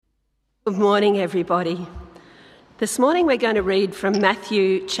Good morning, everybody. This morning we're going to read from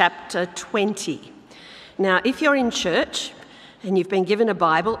Matthew chapter 20. Now, if you're in church and you've been given a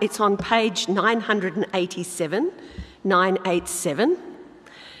Bible, it's on page 987.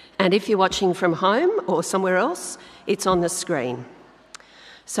 And if you're watching from home or somewhere else, it's on the screen.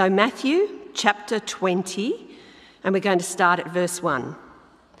 So Matthew chapter 20, and we're going to start at verse 1.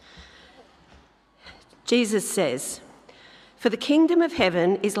 Jesus says, "For the kingdom of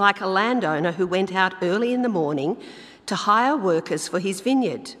heaven is like a landowner who went out early in the morning to hire workers for his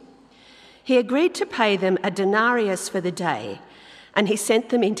vineyard. He agreed to pay them a denarius for the day, and he sent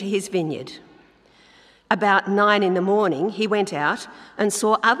them into his vineyard. About 9 in the morning, he went out and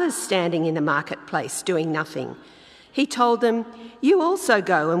saw others standing in the marketplace doing nothing. He told them, 'You also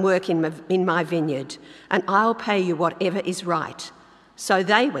go and work in my vineyard, and I'll pay you whatever is right.' So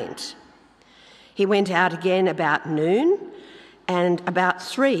they went. He went out again about noon and about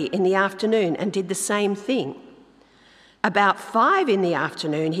 3 in the afternoon and did the same thing. About 5 in the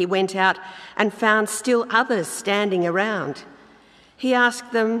afternoon, he went out and found still others standing around. He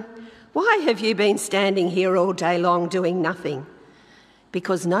asked them, 'Why have you been standing here all day long doing nothing?'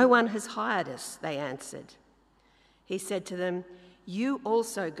 'Because no one has hired us,' they answered. He said to them, 'You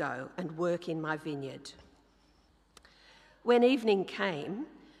also go and work in my vineyard.' When evening came,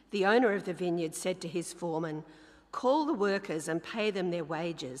 the owner of the vineyard said to his foreman, 'Call the workers and pay them their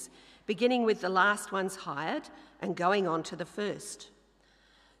wages, beginning with the last ones hired and going on to the first.'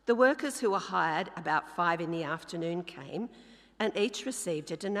 The workers who were hired about 5 in the afternoon came, and each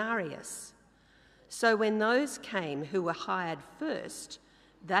received a denarius. So when those came who were hired first,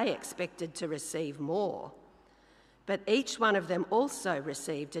 they expected to receive more. But each one of them also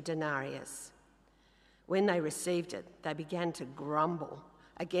received a denarius. When they received it, they began to grumble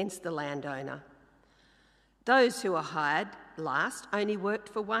against the landowner. 'Those who were hired last only worked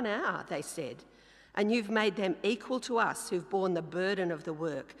for 1 hour,' they said, 'and you've made them equal to us who've borne the burden of the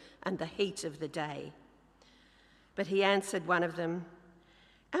work and the heat of the day.' But he answered one of them,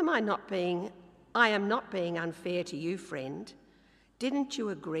 'I am not being unfair to you, friend. Didn't you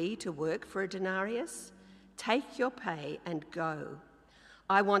agree to work for a denarius? Take your pay and go.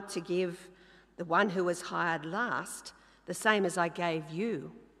 I want to give the one who was hired last the same as I gave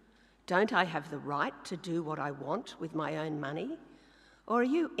you. Don't I have the right to do what I want with my own money? Or are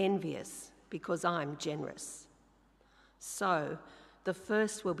you envious because I'm generous? So the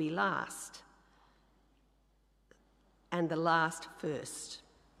first will be last, and the last first.'"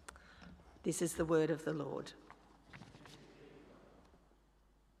 This is the word of the Lord.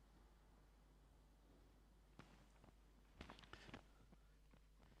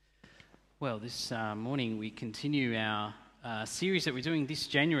 Well, this morning we continue our series that we're doing this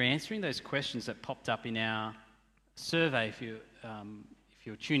January, answering those questions that popped up in our survey. If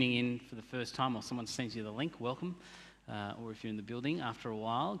you're tuning in for the first time or someone sends you the link, welcome. Or if you're in the building after a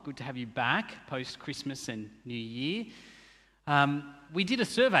while, good to have you back post-Christmas and New Year. We did a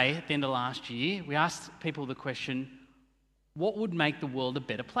survey at the end of last year. We asked people the question, what would make the world a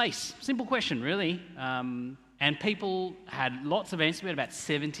better place? Simple question, really. And people had lots of answers. We had about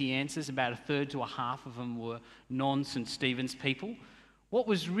 70 answers. About a third to a half of them were non-St. Stephen's people. What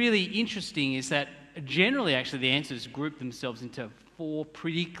was really interesting is that generally, actually, the answers grouped themselves into 4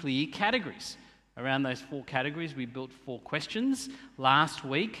 pretty clear categories. Around those 4 categories, we built 4 questions. Last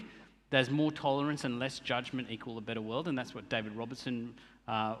week, does more tolerance and less judgment equal a better world? And that's what David Robertson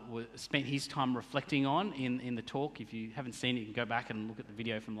spent his time reflecting on in the talk. If you haven't seen it, you can go back and look at the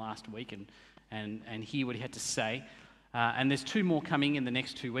video from last week and hear what he had to say. And there's 2 more coming in the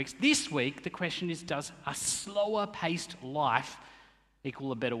next 2 weeks. This week, the question is, does a slower-paced life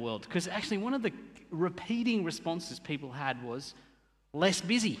equal a better world? Because actually one of the repeating responses people had was less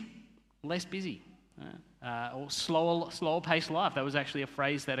busy, or slower-paced life. That was actually a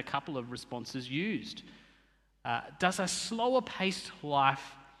phrase that a couple of responses used. Does a slower-paced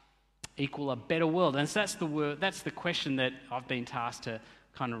life equal a better world? And so that's the question that I've been tasked to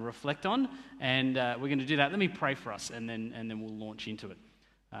kind of reflect on, and we're going to do that. Let me pray for us, and then we'll launch into it.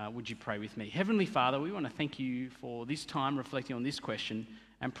 Would you pray with me? Heavenly Father, we want to thank you for this time reflecting on this question,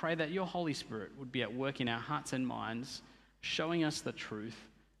 and pray that your Holy Spirit would be at work in our hearts and minds, showing us the truth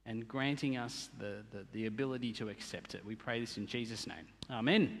and granting us the ability to accept it. We pray this in Jesus' name.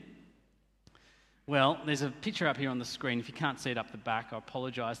 Amen. Well, there's a picture up here on the screen. If you can't see it up the back, I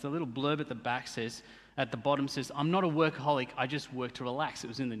apologise. The little blurb at the bottom says, "I'm not a workaholic, I just work to relax." It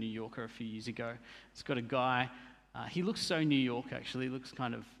was in the New Yorker a few years ago. It's got a guy, he looks so New York actually, he looks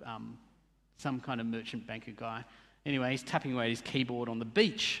kind of some kind of merchant banker guy. Anyway, he's tapping away at his keyboard on the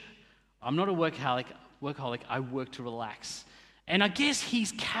beach. "I'm not a workaholic, I work to relax." And I guess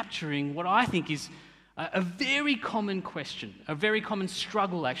he's capturing what I think is a very common question, a very common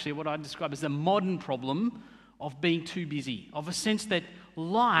struggle, actually, what I describe as the modern problem of being too busy, of a sense that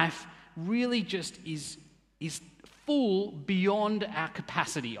life really just is full beyond our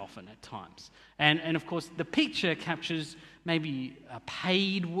capacity often at times. And of course, the picture captures maybe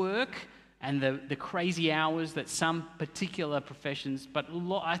paid work and the crazy hours that some particular professions, but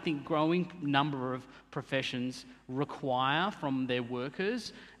I think growing number of professions require from their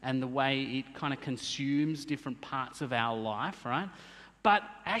workers, and the way it kind of consumes different parts of our life, right? But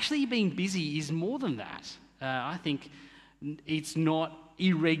actually being busy is more than that. I think it's not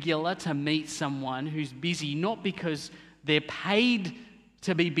irregular to meet someone who's busy, not because they're paid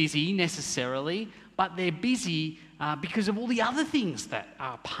to be busy necessarily, but they're busy because of all the other things that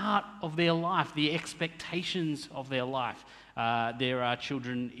are part of their life, the expectations of their life. There are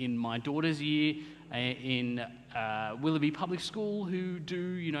children in my daughter's year in Willoughby Public School who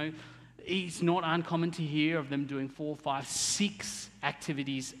do, it's not uncommon to hear of them doing 4, 5, 6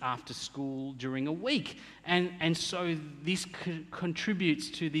 activities after school during a week. And so this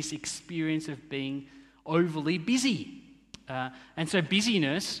contributes to this experience of being overly busy. And so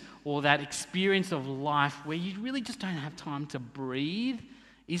busyness, or that experience of life where you really just don't have time to breathe,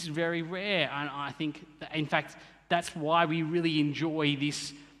 is very rare. And I think, in fact, that's why we really enjoy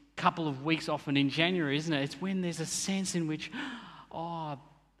this couple of weeks often in January, isn't it? It's when there's a sense in which, I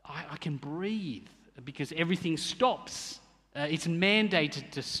can breathe, because everything stops. It's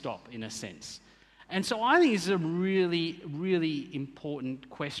mandated to stop, in a sense. And so I think it's a really, really important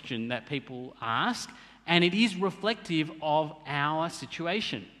question that people ask, and it is reflective of our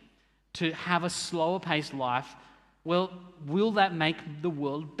situation. To have a slower paced life, well, will that make the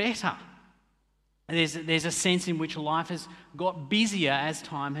world better? There's a sense in which life has got busier as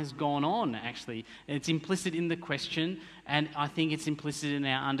time has gone on, actually. It's implicit in the question, and I think it's implicit in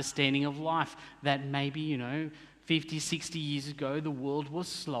our understanding of life, that maybe, 50, 60 years ago, the world was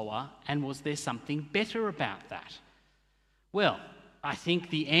slower, and was there something better about that? Well, I think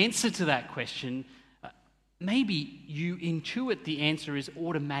the answer to that question, maybe you intuit the answer is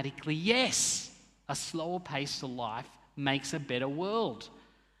automatically yes. A slower pace to life makes a better world.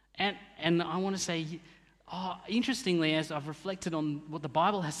 And I want to say, interestingly, as I've reflected on what the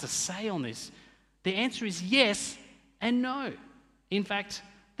Bible has to say on this, the answer is yes and no. In fact,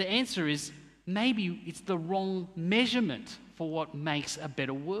 the answer is maybe it's the wrong measurement for what makes a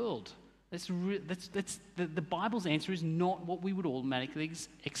better world. The Bible's answer is not what we would automatically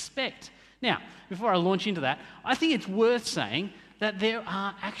expect. Now, before I launch into that, I think it's worth saying that there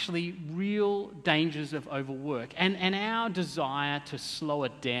are actually real dangers of overwork, and our desire to slow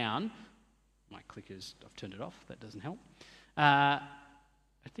it down. My clicker's, I've turned it off, that doesn't help. I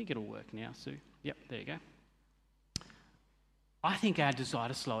think it'll work now, Sue. Yep, there you go. I think our desire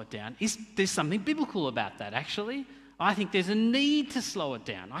to slow it down there's something biblical about that, actually. I think there's a need to slow it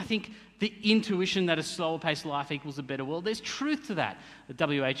down. I think the intuition that a slower paced life equals a better world, there's truth to that. The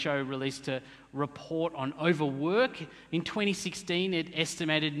WHO released a report on overwork. In 2016, it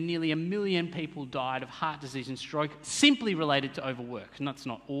estimated nearly 1 million people died of heart disease and stroke simply related to overwork. And that's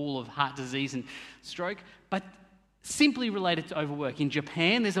not all of heart disease and stroke, but simply related to overwork. In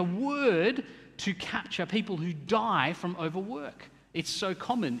Japan, there's a word to capture people who die from overwork. It's so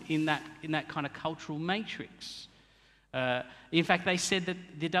common in that kind of cultural matrix. In fact, they said that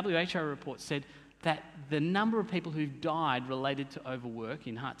the WHO report said that the number of people who've died related to overwork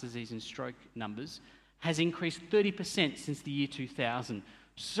in heart disease and stroke numbers has increased 30% since the year 2000.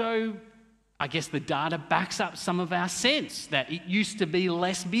 So I guess the data backs up some of our sense that it used to be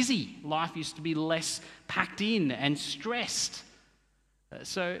less busy. Life used to be less packed in and stressed.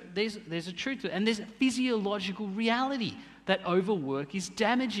 So there's a truth to it. And there's a physiological reality that overwork is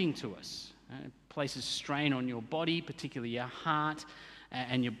damaging to us. It places strain on your body, particularly your heart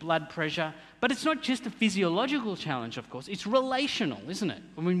and your blood pressure. But it's not just a physiological challenge, of course. It's relational, isn't it?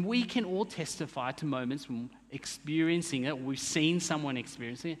 I mean, we can all testify to moments when experiencing it, we've seen someone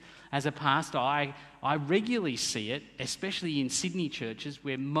experiencing it. As a pastor, I regularly see it, especially in Sydney churches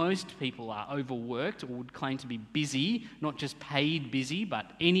where most people are overworked or would claim to be busy, not just paid busy,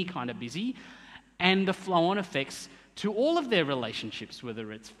 but any kind of busy, and the flow-on effects to all of their relationships,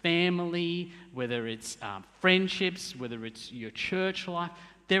 whether it's family, whether it's friendships, whether it's your church life.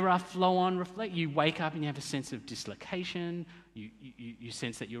 There are flow-on reflect. You wake up and you have a sense of dislocation. You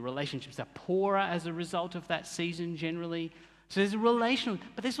sense that your relationships are poorer as a result of that season generally. So there's a relational,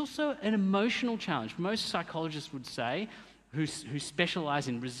 but there's also an emotional challenge. Most psychologists would say, who specialise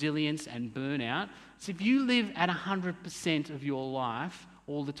in resilience and burnout, so if you live at 100% of your life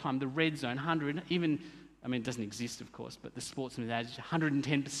all the time, the red zone, 100, even I mean, it doesn't exist, of course, but the sportsman's adage,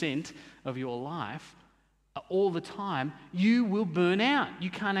 110% of your life, all the time, you will burn out. You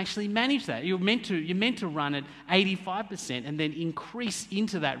can't actually manage that. You're meant to run at 85% and then increase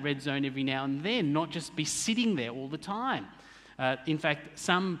into that red zone every now and then, not just be sitting there all the time. In fact,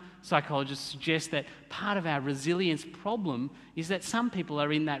 some psychologists suggest that part of our resilience problem is that some people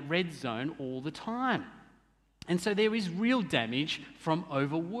are in that red zone all the time. And so there is real damage from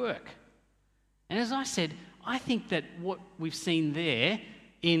overwork. And as I said, I think that what we've seen there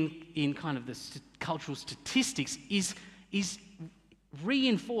in kind of the cultural statistics is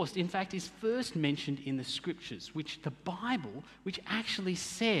reinforced, in fact, is first mentioned in the Scriptures, which the Bible, which actually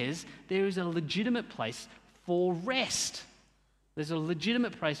says there is a legitimate place for rest. There's a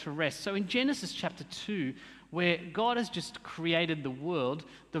legitimate place for rest. So in Genesis chapter 2, where God has just created the world,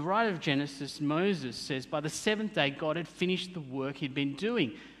 the writer of Genesis, Moses, says by the seventh day God had finished the work he'd been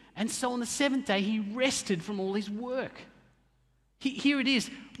doing. And so on the seventh day he rested from all his work. Here it is,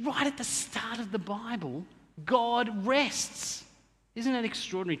 right at the start of the Bible, God rests. Isn't that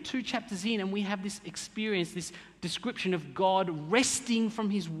extraordinary? 2 chapters in and we have this experience, this description of God resting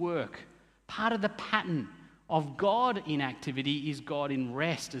from his work. Part of the pattern of God in activity is God in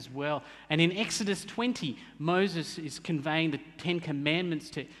rest as well. And in Exodus 20, Moses is conveying the 10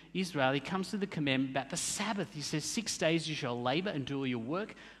 commandments to Israel. He comes to the commandment about the Sabbath. He says, 6 days you shall labor and do all your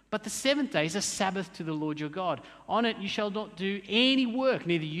work, but the seventh day is a Sabbath to the Lord your God. On it you shall not do any work,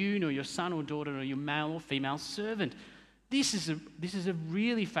 neither you nor your son or daughter nor your male or female servant. This is a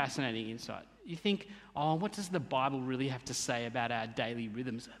really fascinating insight. You think, oh, what does the Bible really have to say about our daily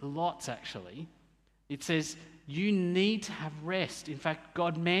rhythms? Lots, actually. It says you need to have rest. In fact,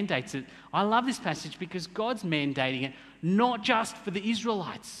 God mandates it. I love this passage because God's mandating it not just for the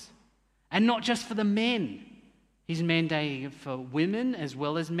Israelites and not just for the men. He's mandating it for women as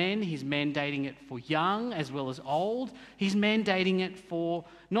well as men. He's mandating it for young as well as old. He's mandating it for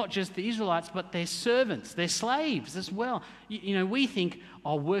not just the Israelites, but their servants, their slaves as well. You know, we think,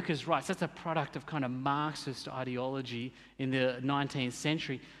 oh, workers' rights, that's a product of kind of Marxist ideology in the 19th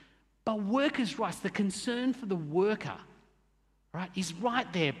century. But workers' rights, the concern for the worker, right, is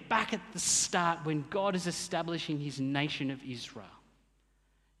right there back at the start when God is establishing his nation of Israel.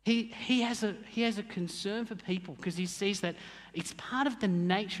 He has a concern for people because he sees that it's part of the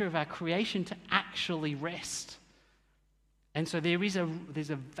nature of our creation to actually rest. And so there's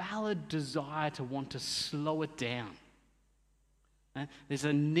a valid desire to want to slow it down. There's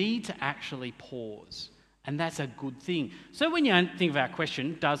a need to actually pause. And that's a good thing. So when you think of our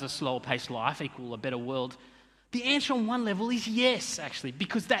question, does a slower paced life equal a better world? The answer on one level is yes, actually,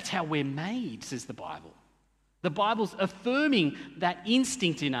 because that's how we're made, says the Bible. The Bible's affirming that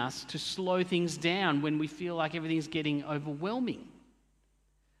instinct in us to slow things down when we feel like everything's getting overwhelming.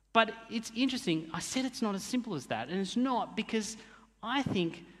 But it's interesting, I said it's not as simple as that, and it's not, because I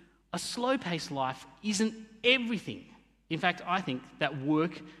think a slow-paced life isn't everything. In fact, I think that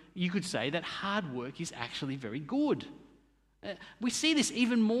work, you could say that hard work is actually very good. We see this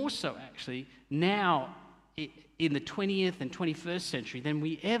even more so, actually, now in the 20th and 21st century than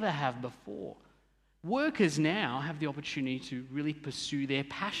we ever have before. Workers now have the opportunity to really pursue their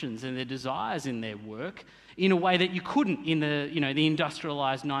passions and their desires in their work in a way that you couldn't in the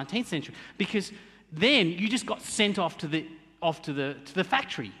industrialized 19th century, because then you just got sent off to the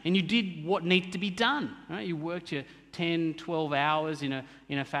factory and you did what needed to be done. Right? You worked your 10, 12 hours in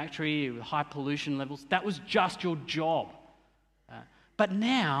a factory with high pollution levels. That was just your job. But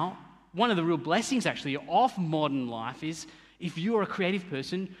now, one of the real blessings actually of modern life is if you're a creative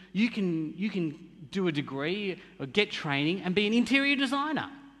person, you can do a degree or get training and be an interior designer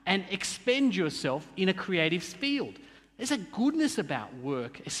and expend yourself in a creative field. There's a goodness about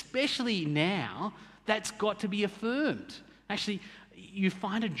work, especially now, that's got to be affirmed. Actually, you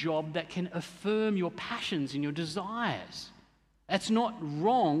find a job that can affirm your passions and your desires. It's not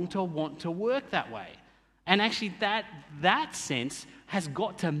wrong to want to work that way. And actually that sense has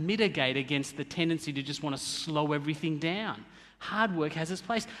got to mitigate against the tendency to just want to slow everything down. Hard work has its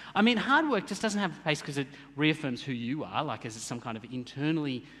place. I mean, hard work just doesn't have a place because it reaffirms who you are, like as some kind of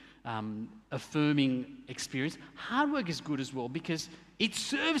internally affirming experience. Hard work is good as well because it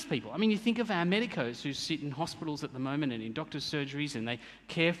serves people. I mean, you think of our medicos who sit in hospitals at the moment and in doctors' surgeries and they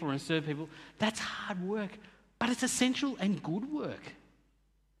care for and serve people. That's hard work, but it's essential and good work.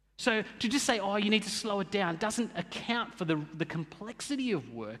 So to just say, oh, you need to slow it down, doesn't account for the complexity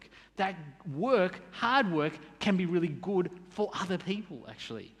of work. That work, hard work, can be really good for other people,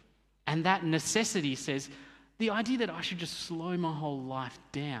 actually. And that necessity says, the idea that I should just slow my whole life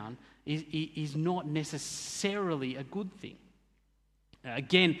down is not necessarily a good thing.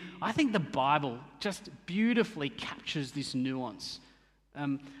 Again, I think the Bible just beautifully captures this nuance.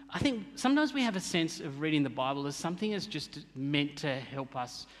 I think sometimes we have a sense of reading the Bible as something that's just meant to help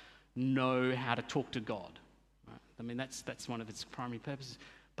us know how to talk to God. Right? I mean, that's one of its primary purposes.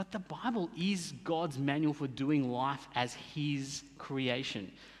 But the Bible is God's manual for doing life as His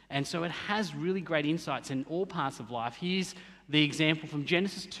creation. And so it has really great insights in all parts of life. Here's the example from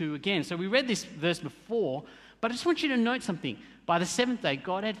Genesis 2 again. So we read this verse before, but I just want you to note something. By the seventh day,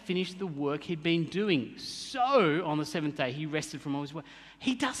 God had finished the work He'd been doing. So on the seventh day, He rested from all His work.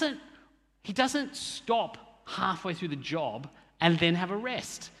 He doesn't stop halfway through the job and then have a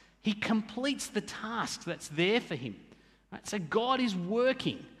rest. He completes the task that's there for Him. Right? So God is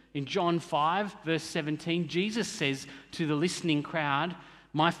working. In John 5, verse 17, Jesus says to the listening crowd,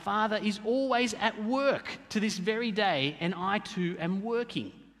 "My Father is always at work to this very day, and I too am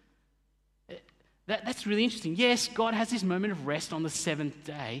working." That's really interesting. Yes, God has this moment of rest on the seventh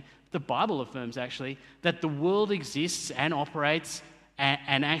day. The Bible affirms, actually, that the world exists and operates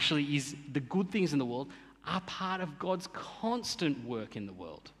and actually is the good things in the world are part of God's constant work in the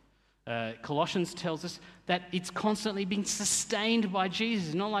world. Colossians tells us that it's constantly being sustained by Jesus.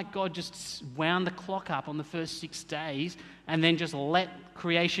 It's not like God just wound the clock up on the first 6 days and then just let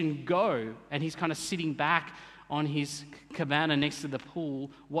creation go and He's kind of sitting back on his cabana next to the pool,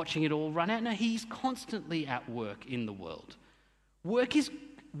 watching it all run out. No, He's constantly at work in the world. Work is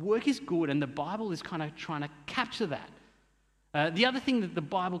good, and the Bible is kind of trying to capture that. The other thing that the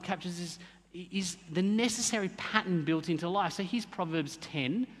Bible captures is the necessary pattern built into life. So here's Proverbs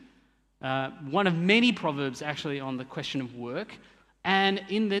 10, one of many proverbs actually on the question of work. And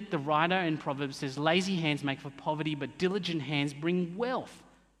in that, the writer in Proverbs says, "Lazy hands make for poverty, but diligent hands bring wealth."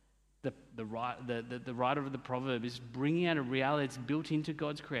 The writer of the proverb is bringing out a reality that's built into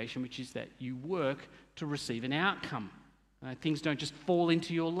God's creation, which is that you work to receive an outcome. Things don't just fall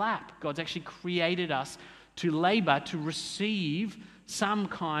into your lap. God's actually created us to labor to receive some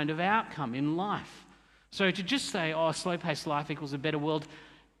kind of outcome in life. So to just say, "Oh, slow-paced life equals a better world,"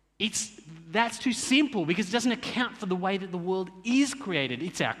 that's too simple because it doesn't account for the way that the world is created.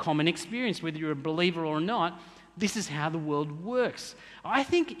 It's our common experience, whether you're a believer or not. This is how the world works. I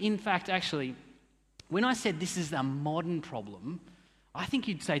think, in fact, actually, when I said this is a modern problem, I think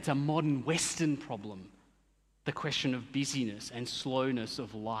you'd say it's a modern Western problem, the question of busyness and slowness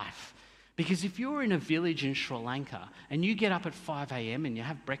of life. Because if you're in a village in Sri Lanka and you get up at 5 a.m. and you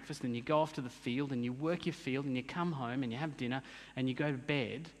have breakfast and you go off to the field and you work your field and you come home and you have dinner and you go to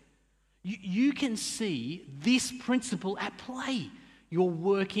bed, you can see this principle at play. You're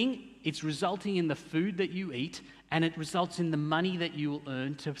working, it's resulting in the food that you eat, and it results in the money that you will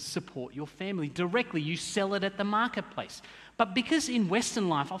earn to support your family. Directly, you sell it at the marketplace. But because in Western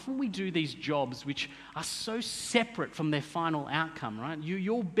life, often we do these jobs which are so separate from their final outcome, right?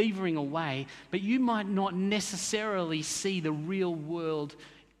 You're beavering away, but you might not necessarily see the real world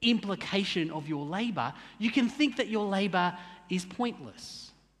implication of your labor. You can think that your labor is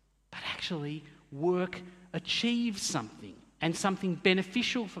pointless, but actually work achieves something and something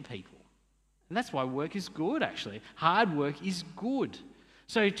beneficial for people. And that's why work is good, actually. Hard work is good.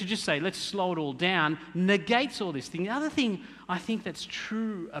 So to just say, let's slow it all down, negates all this thing. The other thing I think that's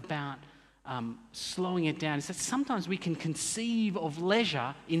true about slowing it down is that sometimes we can conceive of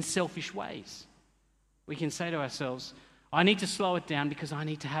leisure in selfish ways. We can say to ourselves, "I need to slow it down because I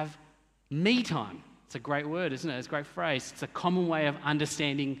need to have me time." It's a great word, isn't it? It's a great phrase. It's a common way of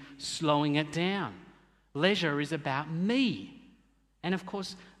understanding slowing it down. Leisure is about me. And of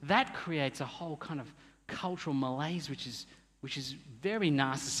course, that creates a whole kind of cultural malaise, which is very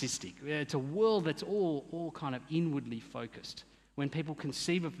narcissistic. It's a world that's all kind of inwardly focused, when people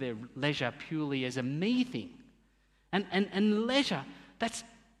conceive of their leisure purely as a me thing. And leisure,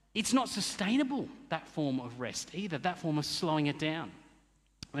 it's not sustainable, that form of rest either, that form of slowing it down.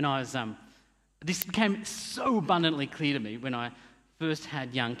 When I was, this became so abundantly clear to me when I first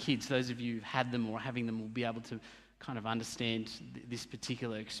had young kids. Those of you who've had them or having them will be able to kind of understand this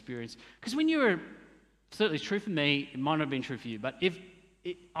particular experience. Because when you're, certainly it's true for me, it might not have been true for you, but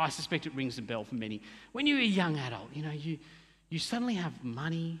I suspect it rings a bell for many. When you're a young adult, you suddenly have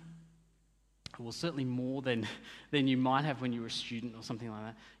money, well, certainly more than you might have when you were a student or something like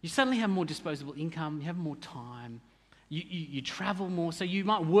that. You suddenly have more disposable income, you have more time, you travel more, so you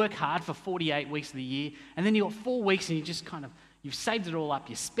might work hard for 48 weeks of the year, and then you've got 4 weeks and you just kind of, you've saved it all up,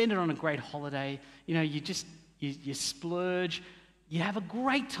 you spend it on a great holiday, you splurge, you have a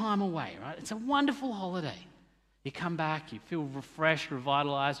great time away, right? It's a wonderful holiday. You come back, you feel refreshed,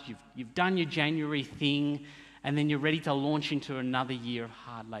 revitalized, you've done your January thing, and then you're ready to launch into another year of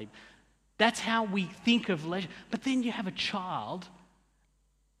hard labor. That's how we think of leisure. But then you have a child,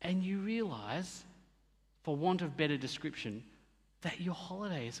 and you realise, for want of better description, that your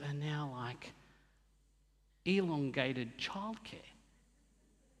holidays are now like elongated childcare.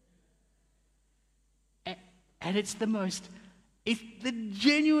 And it's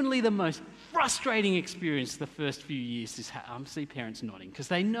genuinely the most frustrating experience the first few years. I see parents nodding because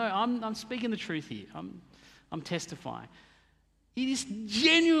they know I'm speaking the truth here. I'm testifying. It is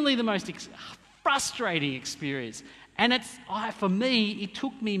genuinely the most frustrating experience. And for me, it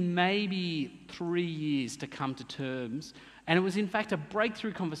took me maybe 3 years to come to terms. And it was, in fact, a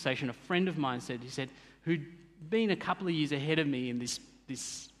breakthrough conversation. A friend of mine said, who'd been a couple of years ahead of me in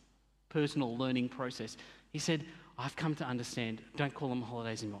this personal learning process. He said, I've come to understand, don't call them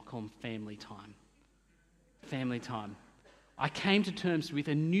holidays anymore, call them family time. Family time. I came to terms with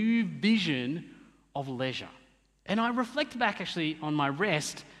a new vision of leisure. And I reflect back actually on my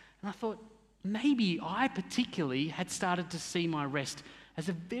rest, and I thought, maybe I particularly had started to see my rest as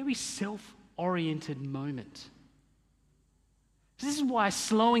a very self-oriented moment. This is why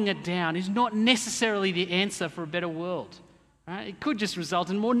slowing it down is not necessarily the answer for a better world. Right? It could just result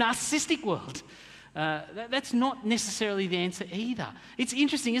in a more narcissistic world. That's not necessarily the answer either. It's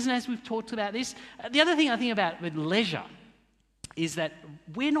interesting, isn't it, as we've talked about this? The other thing I think about with leisure is that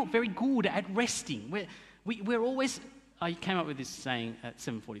we're not very good at resting. We're always... I came up with this saying at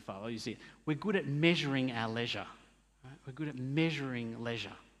 7:45. I'll use it. We're good at measuring our leisure. Right? We're good at measuring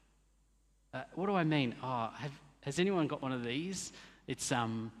leisure. What do I mean? Has anyone got one of these? It's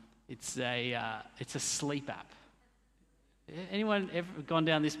a sleep app. Anyone ever gone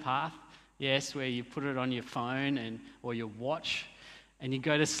down this path? Yes, where you put it on your phone or your watch, and you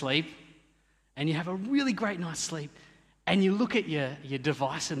go to sleep, and you have a really great night's sleep, and you look at your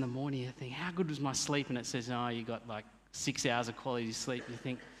device in the morning, you think, how good was my sleep? And it says, you got like 6 hours of quality sleep. You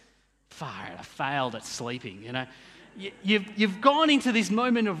think, I failed at sleeping. You know, you've gone into this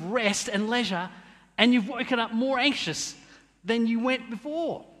moment of rest and leisure, and you've woken up more anxious than you went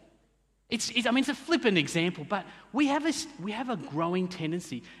before. It's a flippant example, but we have a growing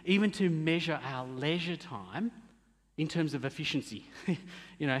tendency even to measure our leisure time in terms of efficiency.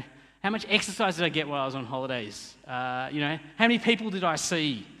 How much exercise did I get while I was on holidays? How many people did I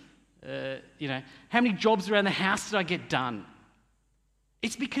see? How many jobs around the house did I get done?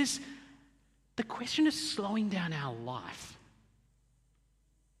 It's because the question of slowing down our life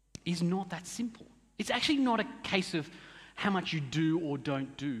is not that simple. It's actually not a case of how much you do or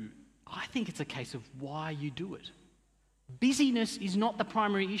don't do. I think it's a case of why you do it. Busyness is not the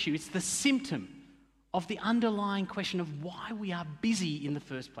primary issue. It's the symptom of the underlying question of why we are busy in the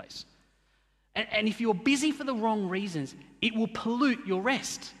first place. And if you're busy for the wrong reasons, it will pollute your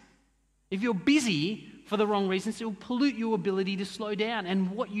rest. If you're busy for the wrong reasons, it will pollute your ability to slow down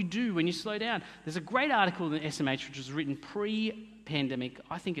and what you do when you slow down. There's a great article in SMH which was written pre-pandemic.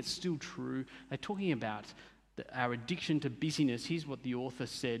 I think it's still true. They're talking about our addiction to busyness. Here's what the author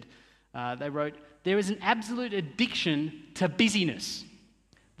said. They wrote, there is an absolute addiction to busyness.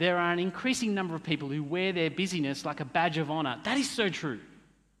 There are an increasing number of people who wear their busyness like a badge of honour. That is so true.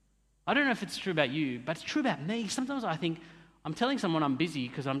 I don't know if it's true about you, but it's true about me. Sometimes I think I'm telling someone I'm busy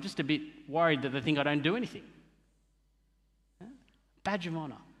because I'm just a bit worried that they think I don't do anything. Badge of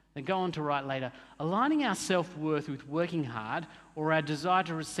honour. They go on to write later, aligning our self-worth with working hard or our desire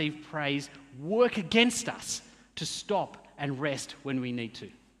to receive praise work against us to stop and rest when we need to.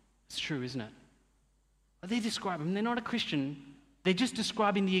 It's true, isn't it? They describe them. They're not a Christian. They're just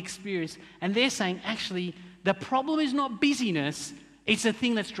describing the experience. And they're saying, actually, the problem is not busyness. It's the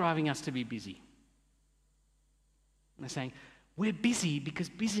thing that's driving us to be busy. And they're saying, we're busy because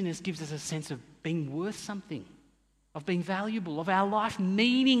busyness gives us a sense of being worth something, of being valuable, of our life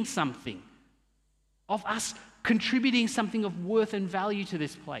meaning something, of us contributing something of worth and value to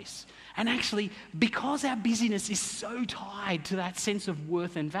this place. And actually, because our busyness is so tied to that sense of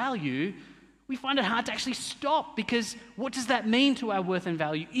worth and value, we find it hard to actually stop, because what does that mean to our worth and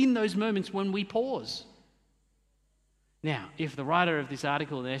value in those moments when we pause? Now, if the writer of this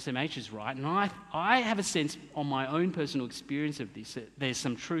article in SMH is right, and I have a sense on my own personal experience of this, that there's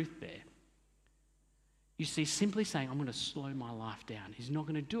some truth there. You see, simply saying, I'm going to slow my life down is not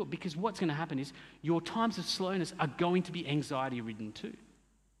going to do it, because what's going to happen is your times of slowness are going to be anxiety-ridden too.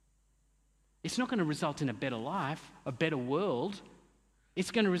 It's not going to result in a better life, a better world.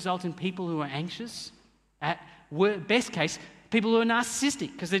 It's going to result in people who are anxious. At best case, people who are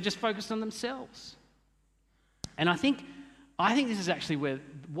narcissistic because they're just focused on themselves. And I think this is actually where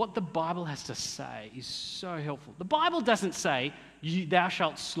what the Bible has to say is so helpful. The Bible doesn't say, thou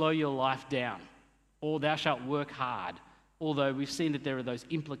shalt slow your life down, or thou shalt work hard, although we've seen that there are those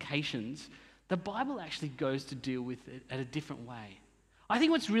implications. The Bible actually goes to deal with it in a different way. I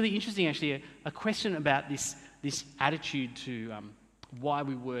think what's really interesting, actually, a question about this attitude to why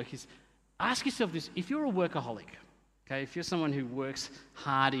we work is, ask yourself this: if you're a workaholic, okay, if you're someone who works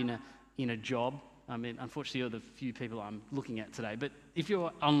hard in a job, I mean, unfortunately, you're the few people I'm looking at today, but if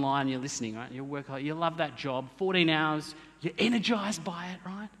you're online, you're listening, right? You're a workaholic, you love that job, 14 hours, you're energized by it,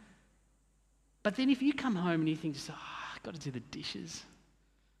 right? But then if you come home and you think, I've got to do the dishes,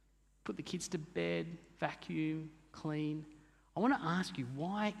 put the kids to bed, vacuum, clean, I want to ask you,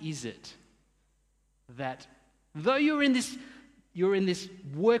 why is it that though you're in this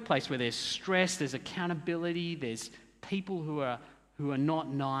workplace where there's stress, there's accountability, there's people who are not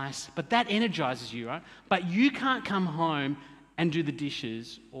nice, but that energizes you, right? But you can't come home and do the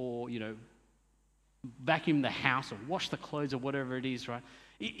dishes or, vacuum the house or wash the clothes or whatever it is, right?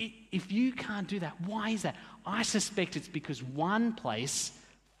 If you can't do that, why is that? I suspect it's because one place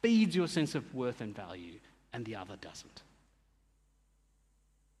feeds your sense of worth and value and the other doesn't.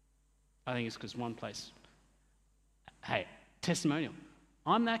 I think it's because one place, hey, testimonial,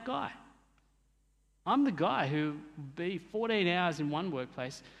 I'm that guy. I'm the guy who be 14 hours in one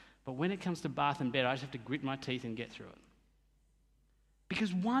workplace, but when it comes to bath and bed, I just have to grit my teeth and get through it.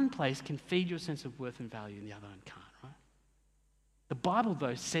 Because one place can feed your sense of worth and value and the other one can't, right? The Bible,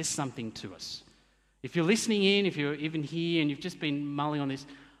 though, says something to us. If you're listening in, if you're even here and you've just been mulling on this,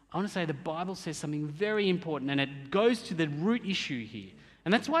 I want to say the Bible says something very important, and it goes to the root issue here.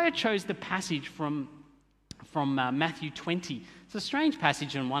 And that's why I chose the passage from Matthew 20. It's a strange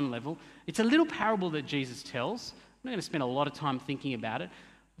passage on one level. It's a little parable that Jesus tells. I'm not going to spend a lot of time thinking about it.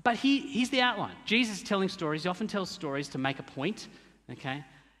 But here's the outline. Jesus is telling stories. He often tells stories to make a point. Okay?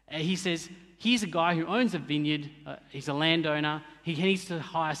 He says, here's a guy who owns a vineyard. He's a landowner. He needs to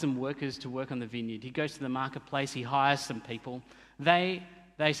hire some workers to work on the vineyard. He goes to the marketplace. He hires some people. They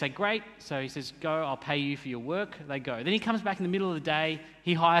say, great. So he says, go, I'll pay you for your work. They go. Then he comes back in the middle of the day.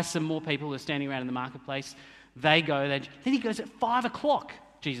 He hires some more people who are standing around in the marketplace. They go. Then he goes at 5 o'clock,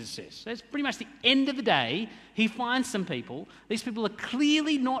 Jesus says. So it's pretty much the end of the day. He finds some people. These people are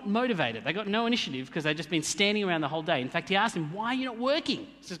clearly not motivated. They got no initiative because they've just been standing around the whole day. In fact, he asked them, why are you not working?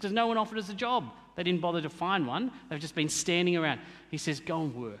 He says, because no one offered us a job. They didn't bother to find one. They've just been standing around. He says, go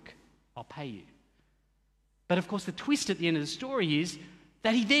and work. I'll pay you. But of course, the twist at the end of the story is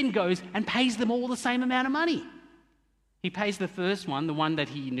that he then goes and pays them all the same amount of money. He pays the first one, the one that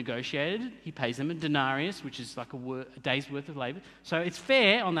he negotiated, he pays them a denarius, which is like a day's worth of labour. So it's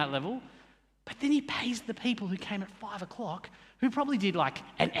fair on that level. But then he pays the people who came at 5 o'clock, who probably did like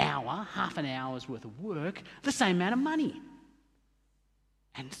an hour, half an hour's worth of work, the same amount of money.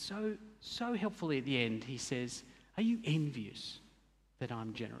 And so helpfully at the end, he says, are you envious that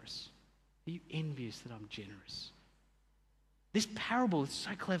I'm generous? Are you envious that I'm generous? This parable is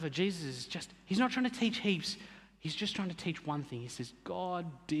so clever. Jesus is he's not trying to teach heaps. He's just trying to teach one thing. He says, God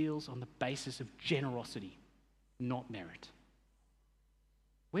deals on the basis of generosity, not merit.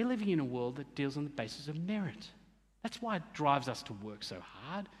 We're living in a world that deals on the basis of merit. That's why it drives us to work so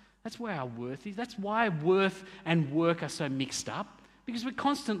hard. That's where our worth is. That's why worth and work are so mixed up, because we're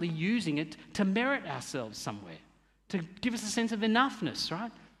constantly using it to merit ourselves somewhere, to give us a sense of enoughness,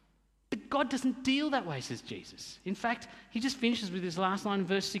 right? But God doesn't deal that way, says Jesus. In fact, he just finishes with his last line in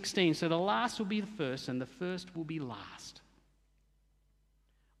verse 16. So the last will be the first, and the first will be last.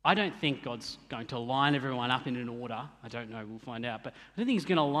 I don't think God's going to line everyone up in an order. I don't know, we'll find out. But I don't think he's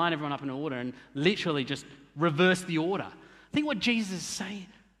going to line everyone up in an order and literally just reverse the order. I think what Jesus is saying,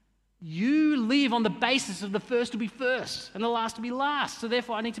 you live on the basis of the first to be first and the last to be last. So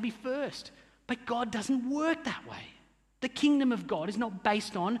therefore I need to be first. But God doesn't work that way. The kingdom of God is not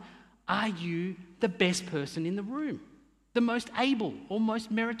based on, are you the best person in the room? The most able or most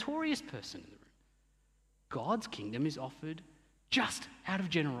meritorious person in the room? God's kingdom is offered just out of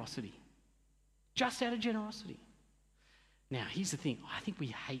generosity. Just out of generosity. Now, here's the thing. I think we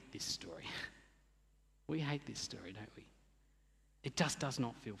hate this story. We hate this story, don't we? It just does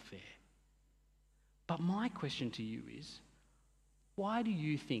not feel fair. But my question to you is, why do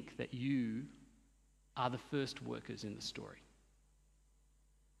you think that you are the first workers in the story?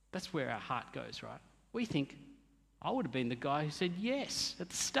 That's where our heart goes, right? We think, I would have been the guy who said yes at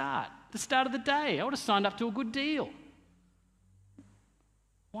the start of the day. I would have signed up to a good deal.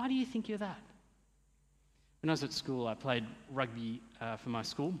 Why do you think you're that? When I was at school, I played rugby for my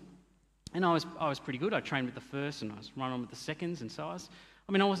school, and I was pretty good. I trained with the first, and I was running on with the seconds, and so I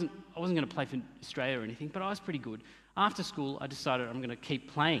wasn't going to play for Australia or anything, but I was pretty good. After school, I decided I'm going to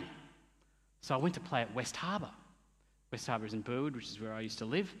keep playing. So I went to play at West Harbour. West Harbour is in Burwood, which is where I used to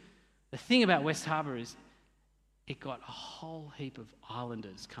live. The thing about West Harbour is it got a whole heap of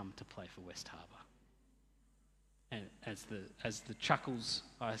islanders come to play for West Harbour. as the chuckles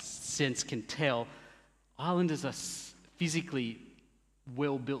I sense can tell, Islanders are physically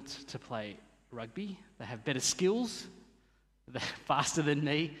well built to play rugby. They have better skills. They're faster than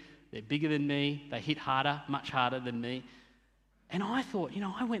me. They're bigger than me. They hit harder, much harder than me. And I thought,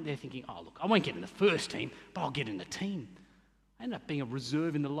 I went there thinking, oh, look, I won't get in the first team, but I'll get in the team. I ended up being a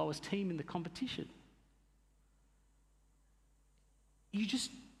reserve in the lowest team in the competition. It's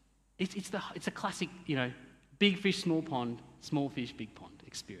a classic, big fish, small pond, small fish, big pond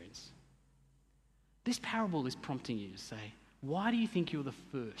experience. This parable is prompting you to say, why do you think you're the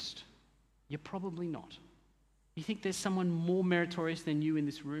first? You're probably not. You think there's someone more meritorious than you in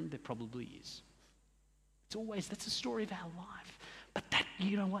this room? There probably is. That's the story of our life. But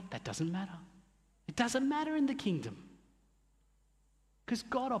you know what? That doesn't matter. It doesn't matter in the kingdom. Because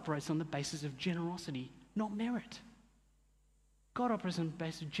God operates on the basis of generosity, not merit. God operates on the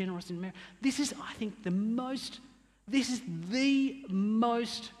basis of generosity and merit. This is the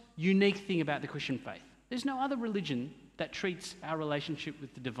most unique thing about the Christian faith. There's no other religion that treats our relationship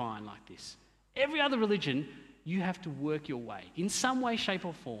with the divine like this. Every other religion, you have to work your way. In some way, shape,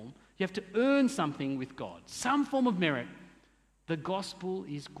 or form, you have to earn something with God, some form of merit. The gospel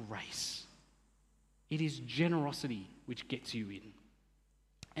is grace. It is generosity which gets you in.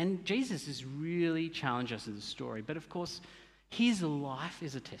 And Jesus has really challenged us in the story, but of course, his life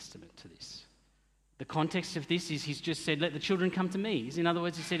is a testament to this. The context of this is he's just said, let the children come to me. In other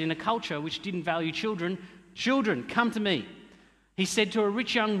words, he said, in a culture which didn't value children, children, come to me. He said to a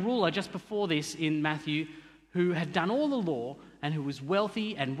rich young ruler just before this in Matthew, who had done all the law and who was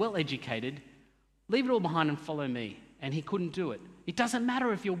wealthy and well-educated, leave it all behind and follow me. And he couldn't do it. It doesn't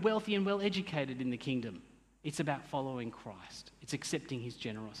matter if you're wealthy and well-educated in the kingdom. It's about following Christ. It's accepting his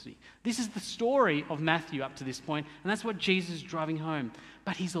generosity. This is the story of Matthew up to this point, and that's what Jesus is driving home.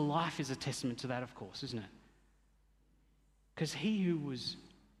 But his life is a testament to that, of course, isn't it? Because he who was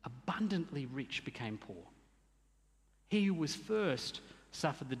abundantly rich became poor. He who was first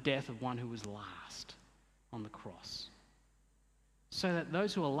suffered the death of one who was last on the cross. So that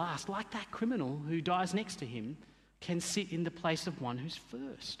those who are last, like that criminal who dies next to him, can sit in the place of one who's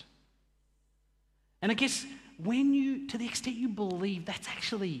first. And I guess to the extent you believe that's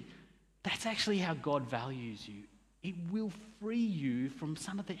actually how God values you, it will free you from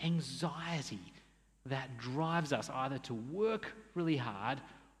some of the anxiety that drives us either to work really hard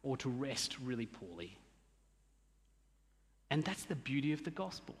or to rest really poorly. And that's the beauty of the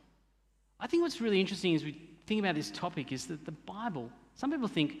gospel. I think what's really interesting as we think about this topic is that the Bible, some people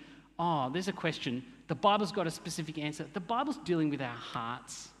think, there's a question, the Bible's got a specific answer. The Bible's dealing with our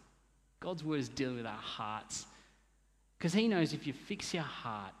hearts. God's word is dealing with our hearts. Because he knows if you fix your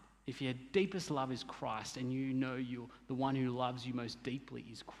heart, if your deepest love is Christ and you know the one who loves you most deeply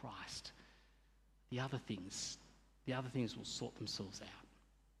is Christ, the other things will sort themselves out.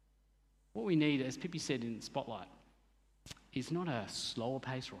 What we need, as Pippi said in Spotlight, is not a slower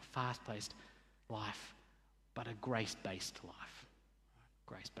pace or a fast-paced life, but a grace-based life.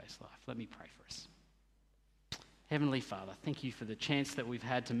 Grace-based life. Let me pray for us. Heavenly Father, thank you for the chance that we've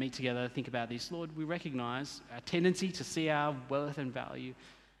had to meet together, think about this. Lord, we recognise our tendency to see our worth and value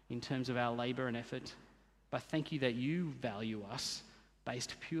in terms of our labour and effort, but thank you that you value us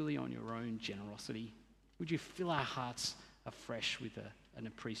based purely on your own generosity. Would you fill our hearts afresh with an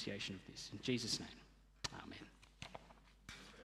appreciation of this? In Jesus' name, amen.